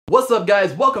What's up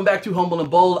guys, welcome back to Humble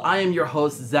and Bold. I am your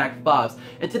host, Zach Fobbs.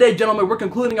 And today, gentlemen, we're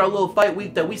concluding our little fight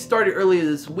week that we started earlier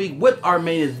this week with our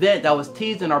main event that was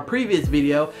teased in our previous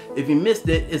video. If you missed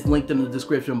it, it's linked in the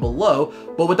description below.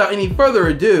 But without any further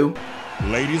ado,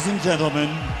 ladies and gentlemen,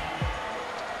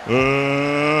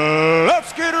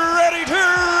 let's get ready to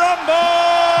rumble!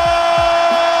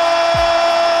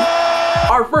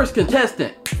 Our first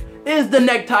contestant is the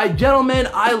necktie. Gentlemen,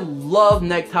 I love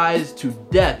neckties to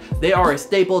death. They are a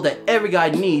staple that every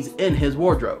guy needs in his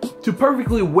wardrobe. To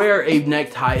perfectly wear a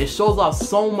necktie, it shows off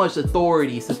so much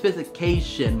authority,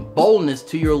 sophistication, boldness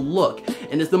to your look,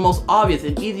 and it's the most obvious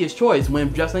and easiest choice when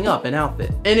dressing up an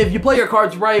outfit. And if you play your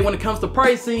cards right when it comes to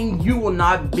pricing, you will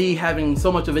not be having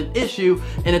so much of an issue,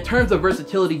 and in terms of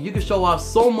versatility, you can show off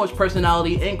so much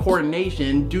personality and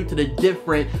coordination due to the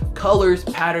different colors,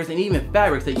 patterns, and even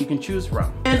fabrics that you can choose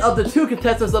from. And of the two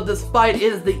contestants of this fight, it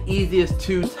is the easiest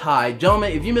to tie.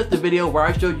 Gentlemen, if you missed the video where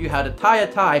I showed you how to tie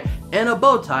a tie and a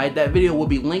bow tie, that video will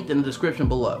be linked in the description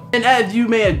below. And as you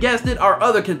may have guessed it, our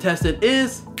other contestant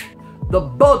is the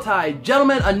bow tie.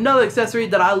 Gentlemen, another accessory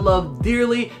that I love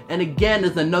dearly, and again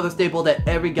is another staple that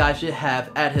every guy should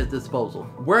have at his disposal.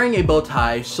 Wearing a bow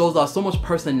tie shows off so much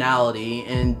personality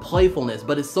and playfulness,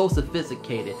 but it's so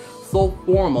sophisticated, so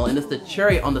formal, and it's the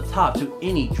cherry on the top to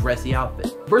any dressy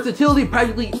outfit. Versatility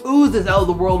practically oozes out of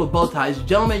the world of bow ties.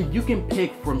 Gentlemen, you can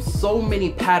pick from so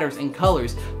many patterns and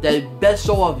colors that best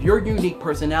show off your unique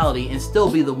personality and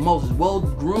still be the most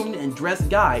well-groomed and dressed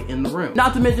guy in the room.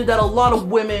 Not to mention that a lot of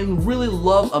women really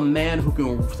love a man who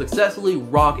can successfully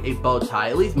rock a bow tie.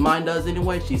 At least mine does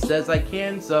anyway. She says I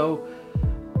can, so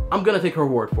I'm gonna take her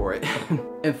word for it.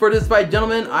 And for this fight,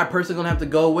 gentlemen, I personally gonna have to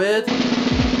go with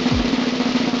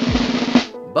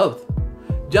both.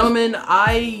 Gentlemen,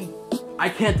 I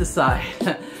can't decide.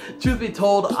 Truth be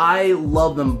told, I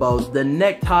love them both. The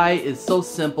necktie is so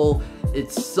simple,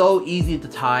 it's so easy to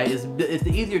tie, it's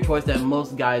the easier choice that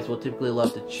most guys will typically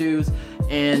love to choose,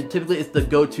 and typically it's the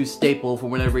go-to staple for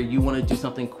whenever you want to do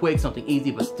something quick, something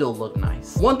easy, but still look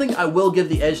nice. One thing I will give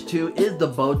the edge to is the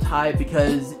bow tie,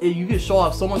 because you can show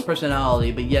off so much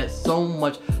personality, but yet so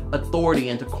much authority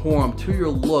and decorum to your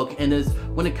look, and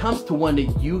when it comes to one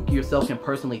that you yourself can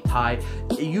personally tie,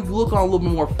 you look on a little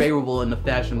bit more favorable in the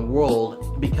fashion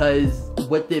world, because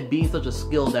with it being such a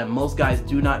skill that most guys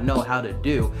do not know how to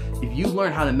do, if you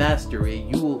learn how to master it,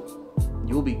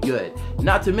 you'll be good.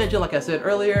 Not to mention, like I said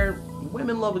earlier,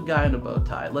 women love a guy in a bow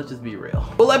tie. Let's just be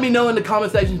real. But let me know in the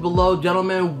comment sections below,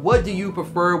 gentlemen, what do you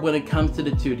prefer when it comes to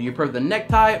the two? Do you prefer the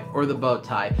necktie or the bow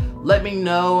tie? Let me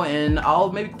know, and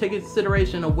I'll maybe take into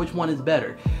consideration of which one is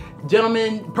better.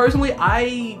 Gentlemen, personally,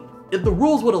 if the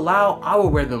rules would allow, I would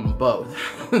wear them both.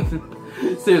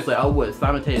 Seriously, I would,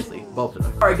 simultaneously, both of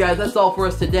them. Alright guys, that's all for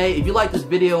us today. If you like this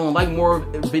video and like more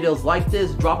videos like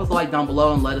this, drop us a like down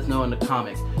below and let us know in the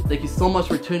comments. Thank you so much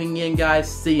for tuning in, guys.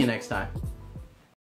 See you next time.